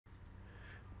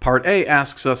Part A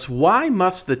asks us, why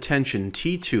must the tension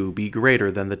T2 be greater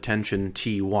than the tension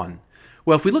T1?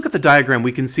 Well, if we look at the diagram,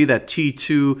 we can see that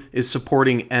T2 is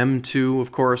supporting M2,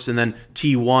 of course, and then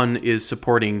T1 is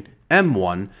supporting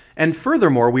M1. And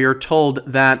furthermore, we are told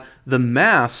that the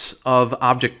mass of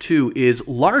object 2 is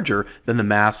larger than the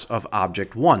mass of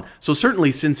object 1. So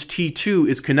certainly, since T2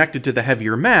 is connected to the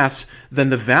heavier mass, then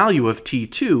the value of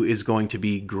T2 is going to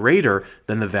be greater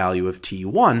than the value of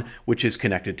T1, which is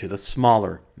connected to the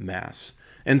smaller mass.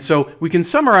 And so we can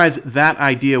summarize that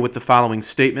idea with the following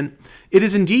statement. It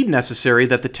is indeed necessary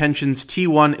that the tensions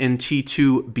T1 and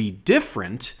T2 be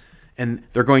different, and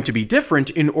they're going to be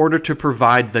different in order to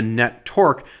provide the net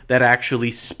torque that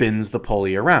actually spins the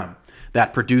pulley around.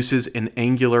 That produces an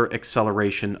angular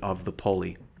acceleration of the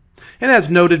pulley. And as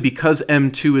noted, because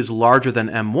M2 is larger than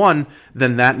M1,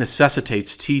 then that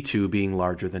necessitates T2 being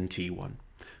larger than T1.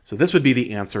 So this would be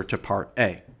the answer to part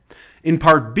A. In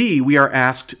part B, we are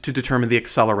asked to determine the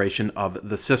acceleration of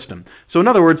the system. So in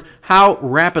other words, how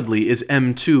rapidly is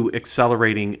M2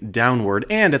 accelerating downward,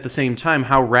 and at the same time,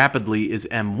 how rapidly is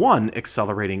M1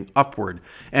 accelerating upward?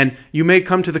 And you may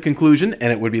come to the conclusion,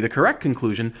 and it would be the correct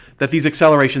conclusion, that these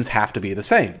accelerations have to be the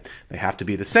same. They have to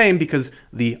be the same because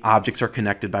the objects are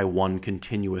connected by one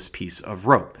continuous piece of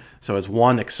rope. So as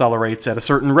one accelerates at a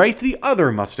certain rate, the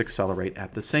other must accelerate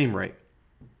at the same rate.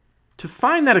 To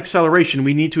find that acceleration,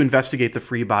 we need to investigate the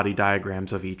free body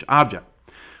diagrams of each object.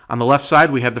 On the left side,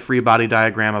 we have the free body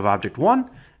diagram of object 1,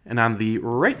 and on the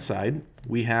right side,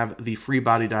 we have the free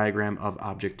body diagram of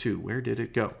object 2. Where did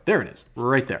it go? There it is,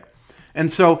 right there. And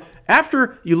so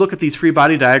after you look at these free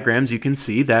body diagrams, you can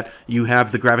see that you have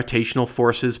the gravitational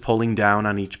forces pulling down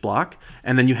on each block,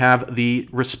 and then you have the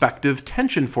respective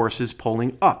tension forces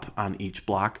pulling up on each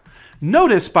block.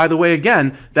 Notice, by the way,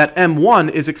 again, that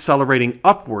M1 is accelerating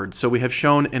upward, so we have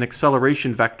shown an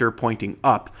acceleration vector pointing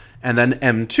up, and then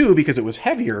M2, because it was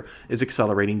heavier, is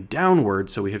accelerating downward,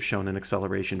 so we have shown an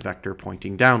acceleration vector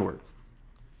pointing downward.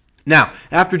 Now,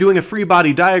 after doing a free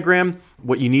body diagram,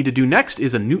 what you need to do next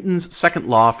is a Newton's second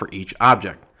law for each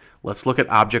object. Let's look at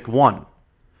object 1.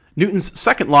 Newton's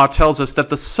second law tells us that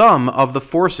the sum of the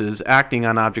forces acting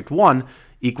on object 1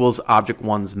 equals object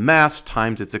 1's mass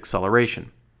times its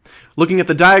acceleration. Looking at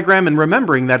the diagram and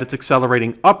remembering that it's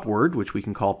accelerating upward, which we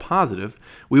can call positive,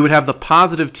 we would have the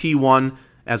positive T1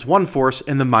 as one force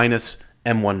and the minus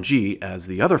M1g as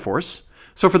the other force.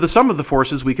 So for the sum of the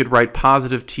forces, we could write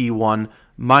positive T1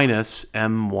 minus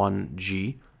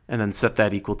M1g, and then set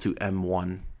that equal to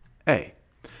M1a.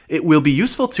 It will be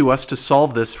useful to us to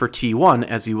solve this for T1,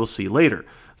 as you will see later.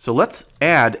 So let's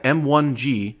add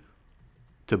M1g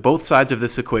to both sides of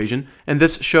this equation, and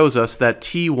this shows us that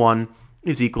T1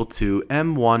 is equal to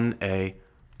M1a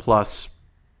plus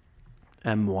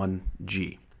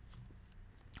M1g.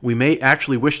 We may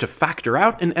actually wish to factor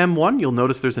out an M1. You'll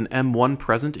notice there's an M1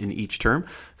 present in each term.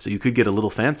 So you could get a little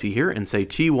fancy here and say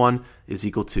T1 is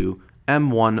equal to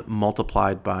M1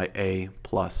 multiplied by A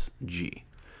plus G.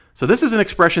 So this is an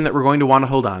expression that we're going to want to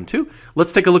hold on to.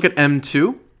 Let's take a look at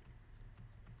M2.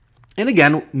 And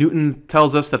again, Newton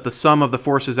tells us that the sum of the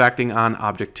forces acting on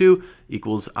object 2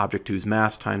 equals object 2's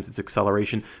mass times its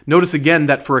acceleration. Notice again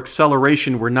that for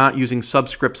acceleration, we're not using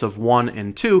subscripts of 1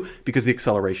 and 2 because the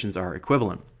accelerations are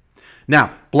equivalent.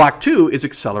 Now, block 2 is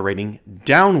accelerating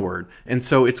downward, and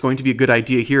so it's going to be a good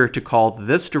idea here to call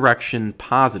this direction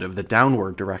positive, the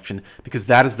downward direction, because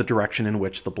that is the direction in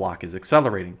which the block is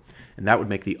accelerating, and that would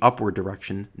make the upward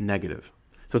direction negative.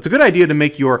 So it's a good idea to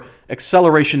make your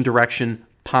acceleration direction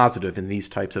positive in these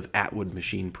types of Atwood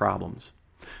machine problems.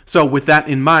 So with that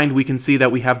in mind, we can see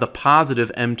that we have the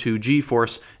positive M2g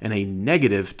force and a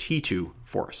negative T2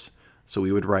 force. So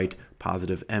we would write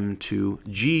positive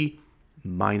M2g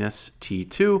minus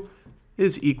T2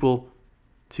 is equal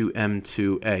to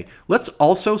M2a. Let's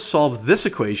also solve this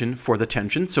equation for the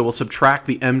tension. So we'll subtract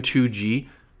the M2g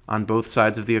on both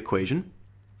sides of the equation.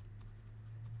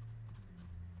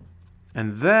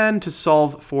 And then to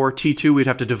solve for T2, we'd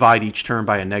have to divide each term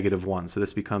by a negative 1. So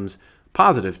this becomes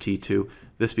positive T2,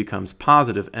 this becomes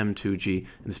positive M2g,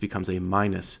 and this becomes a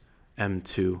minus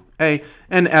M2a.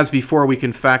 And as before, we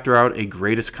can factor out a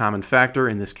greatest common factor.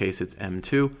 In this case, it's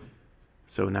M2.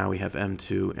 So now we have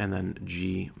M2 and then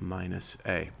G minus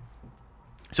A.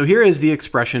 So here is the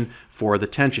expression for the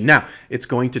tension. Now, it's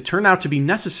going to turn out to be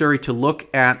necessary to look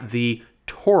at the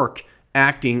torque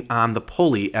acting on the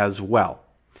pulley as well.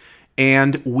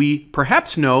 And we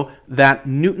perhaps know that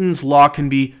Newton's law can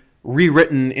be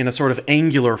rewritten in a sort of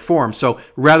angular form. So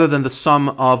rather than the sum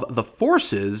of the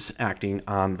forces acting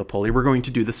on the pulley, we're going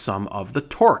to do the sum of the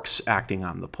torques acting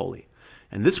on the pulley.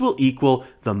 And this will equal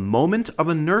the moment of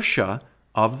inertia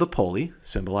of the pulley,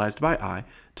 symbolized by I,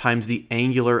 times the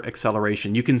angular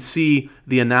acceleration. You can see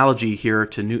the analogy here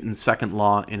to Newton's second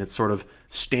law in its sort of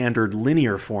standard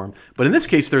linear form. But in this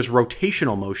case, there's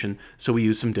rotational motion, so we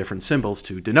use some different symbols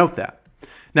to denote that.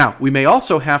 Now, we may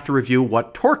also have to review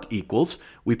what torque equals.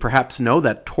 We perhaps know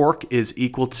that torque is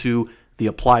equal to the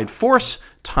applied force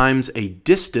times a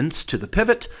distance to the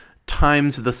pivot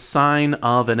times the sine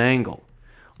of an angle.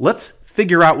 Let's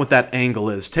figure out what that angle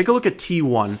is. Take a look at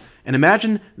T1 and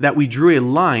imagine that we drew a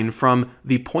line from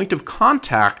the point of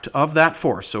contact of that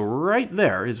force. So right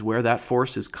there is where that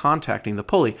force is contacting the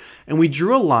pulley, and we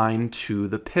drew a line to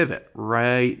the pivot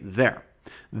right there.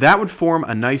 That would form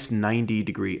a nice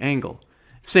 90-degree angle.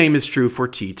 Same is true for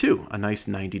T2, a nice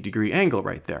 90-degree angle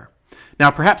right there. Now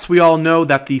perhaps we all know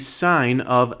that the sine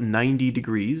of 90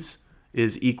 degrees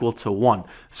is equal to 1.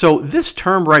 So this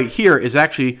term right here is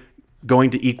actually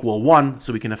going to equal 1,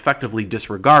 so we can effectively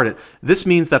disregard it. This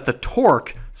means that the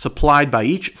torque supplied by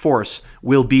each force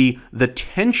will be the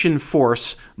tension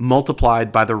force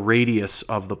multiplied by the radius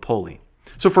of the pulley.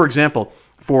 So for example,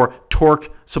 for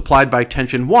torque supplied by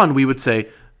tension 1, we would say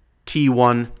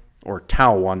T1, or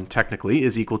tau 1 technically,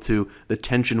 is equal to the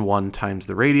tension 1 times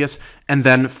the radius. And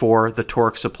then for the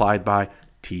torque supplied by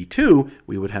T2,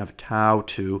 we would have tau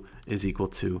 2 is equal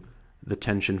to the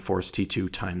tension force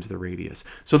T2 times the radius.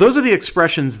 So those are the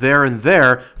expressions there and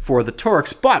there for the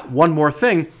torques. But one more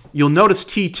thing, you'll notice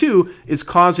T2 is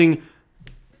causing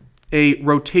a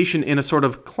rotation in a sort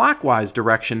of clockwise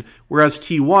direction, whereas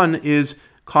T1 is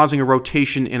causing a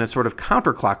rotation in a sort of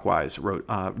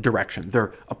counterclockwise direction.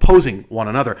 They're opposing one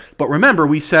another. But remember,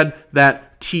 we said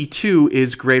that T2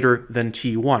 is greater than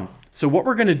T1. So what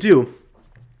we're going to do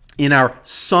in our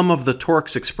sum of the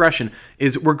torques expression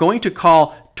is we're going to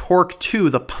call torque 2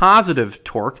 the positive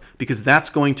torque, because that's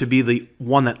going to be the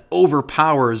one that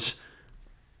overpowers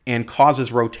and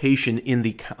causes rotation in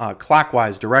the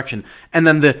clockwise direction. And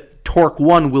then the torque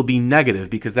 1 will be negative,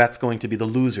 because that's going to be the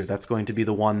loser. That's going to be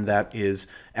the one that is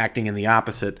acting in the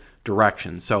opposite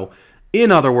direction. So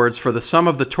in other words, for the sum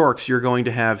of the torques, you're going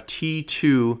to have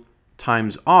T2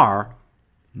 times R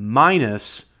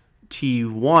minus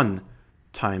T1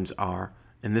 times R,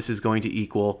 and this is going to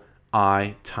equal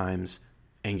I times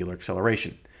angular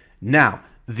acceleration. Now,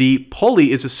 the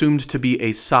pulley is assumed to be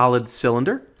a solid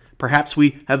cylinder. Perhaps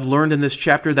we have learned in this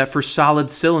chapter that for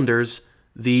solid cylinders,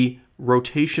 the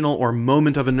rotational or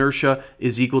moment of inertia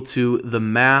is equal to the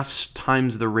mass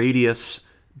times the radius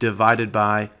divided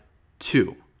by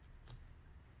 2.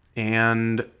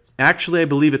 And actually, I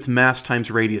believe it's mass times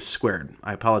radius squared.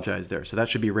 I apologize there. So that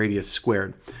should be radius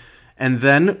squared. And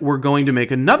then we're going to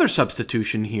make another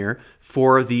substitution here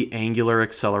for the angular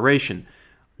acceleration.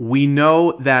 We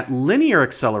know that linear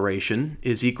acceleration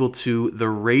is equal to the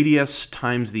radius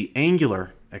times the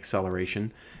angular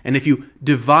acceleration. And if you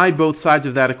divide both sides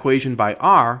of that equation by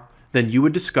r, then you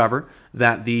would discover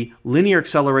that the linear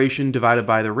acceleration divided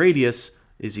by the radius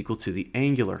is equal to the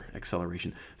angular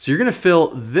acceleration. So you're going to fill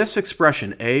this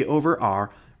expression, a over r,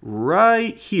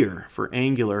 right here for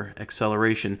angular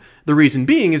acceleration. The reason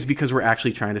being is because we're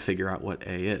actually trying to figure out what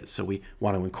a is. So we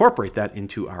want to incorporate that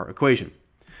into our equation.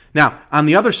 Now, on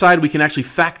the other side, we can actually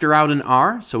factor out an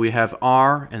r. So we have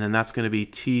r, and then that's going to be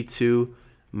T2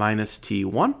 minus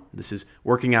T1. This is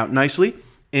working out nicely.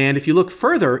 And if you look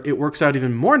further, it works out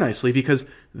even more nicely, because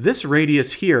this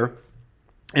radius here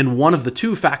and one of the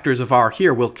two factors of r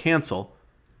here will cancel.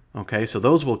 Okay, so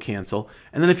those will cancel.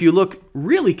 And then if you look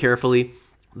really carefully,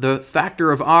 the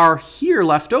factor of r here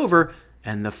left over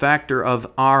and the factor of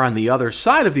r on the other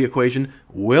side of the equation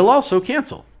will also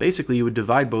cancel. Basically, you would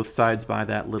divide both sides by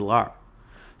that little r.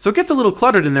 So it gets a little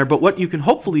cluttered in there, but what you can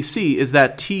hopefully see is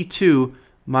that T2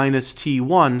 minus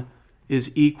T1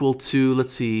 is equal to,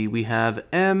 let's see, we have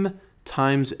m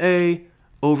times a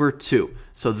over 2.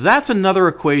 So that's another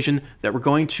equation that we're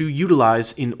going to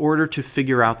utilize in order to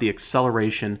figure out the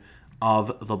acceleration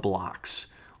of the blocks.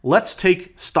 Let's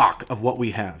take stock of what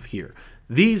we have here.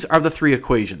 These are the three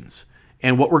equations.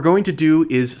 And what we're going to do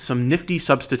is some nifty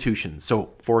substitutions.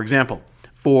 So, for example,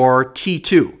 for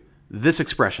T2, this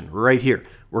expression right here,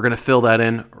 we're going to fill that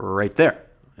in right there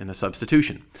in a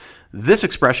substitution. This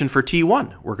expression for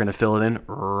T1, we're going to fill it in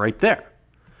right there.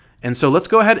 And so let's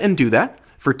go ahead and do that.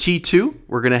 For T2,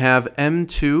 we're going to have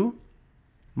m2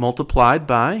 multiplied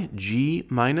by g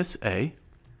minus a.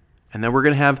 And then we're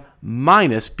going to have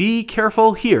minus, be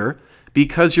careful here,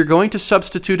 because you're going to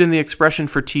substitute in the expression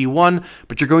for T1,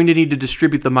 but you're going to need to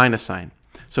distribute the minus sign.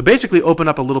 So basically open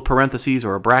up a little parentheses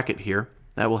or a bracket here.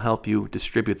 That will help you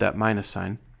distribute that minus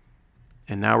sign.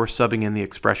 And now we're subbing in the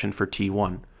expression for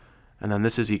T1. And then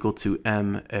this is equal to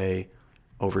ma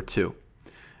over 2.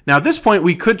 Now at this point,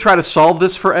 we could try to solve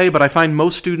this for A, but I find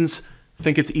most students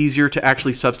think it's easier to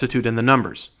actually substitute in the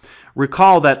numbers.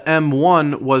 Recall that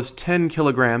M1 was 10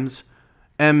 kilograms,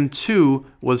 M2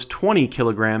 was 20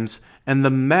 kilograms, and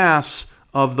the mass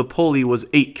of the pulley was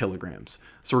 8 kilograms.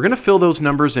 So we're going to fill those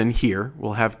numbers in here.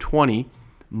 We'll have 20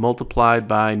 multiplied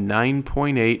by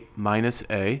 9.8 minus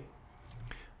A,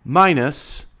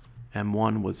 minus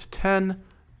M1 was 10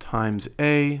 times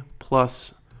A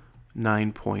plus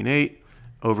 9.8.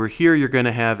 Over here, you're going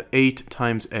to have 8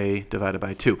 times A divided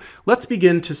by 2. Let's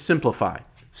begin to simplify.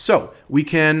 So we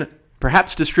can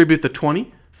perhaps distribute the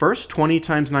 20 first. 20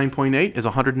 times 9.8 is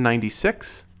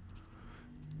 196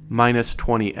 minus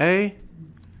 20A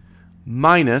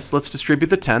minus, let's distribute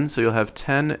the 10. So you'll have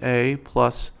 10A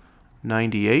plus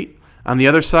 98. On the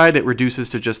other side, it reduces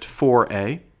to just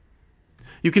 4A.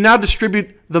 You can now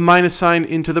distribute the minus sign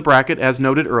into the bracket as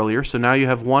noted earlier. So now you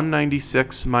have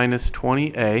 196 minus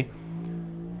 20A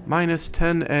minus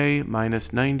 10A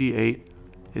minus 98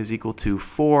 is equal to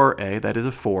 4A. That is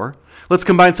a 4. Let's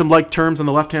combine some like terms on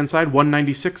the left-hand side.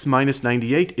 196 minus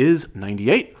 98 is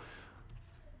 98.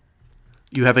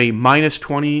 You have a minus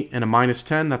 20 and a minus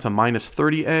 10. That's a minus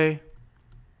 30A.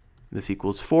 This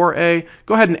equals 4A.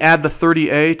 Go ahead and add the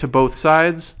 30A to both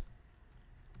sides,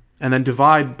 and then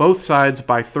divide both sides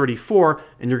by 34,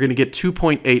 and you're going to get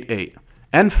 2.88.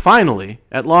 And finally,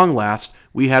 at long last,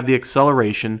 we have the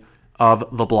acceleration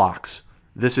of the blocks.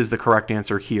 This is the correct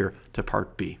answer here to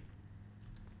part B.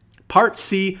 Part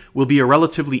C will be a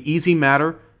relatively easy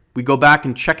matter. We go back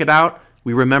and check it out.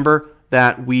 We remember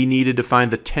that we needed to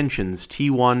find the tensions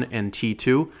T1 and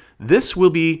T2. This will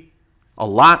be a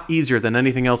lot easier than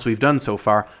anything else we've done so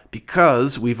far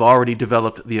because we've already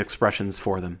developed the expressions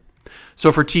for them.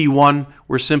 So for T1,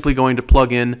 we're simply going to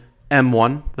plug in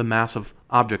M1, the mass of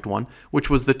object 1, which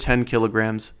was the 10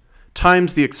 kilograms,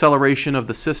 times the acceleration of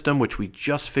the system, which we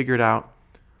just figured out,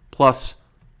 plus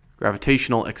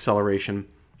gravitational acceleration.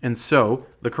 And so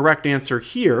the correct answer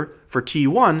here for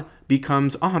T1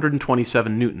 becomes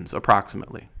 127 newtons,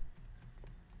 approximately.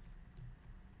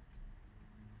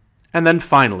 And then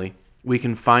finally, we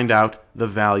can find out the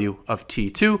value of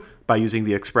T2 by using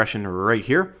the expression right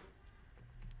here.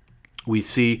 We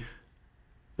see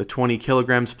the 20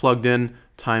 kilograms plugged in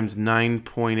times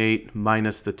 9.8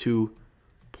 minus the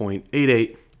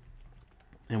 2.88.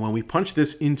 And when we punch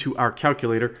this into our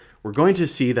calculator, we're going to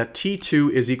see that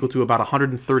T2 is equal to about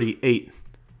 138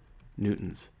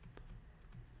 newtons.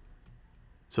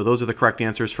 So those are the correct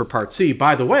answers for part C.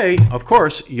 By the way, of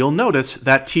course, you'll notice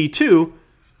that T2,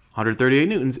 138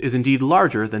 newtons, is indeed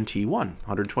larger than T1,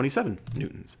 127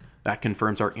 newtons. That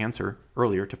confirms our answer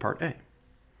earlier to part A.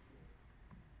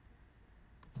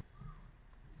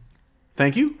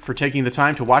 Thank you for taking the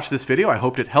time to watch this video. I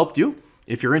hope it helped you.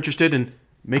 If you're interested in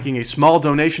making a small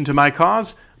donation to my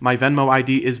cause, my Venmo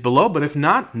ID is below, but if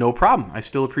not, no problem. I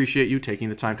still appreciate you taking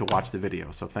the time to watch the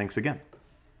video, so thanks again.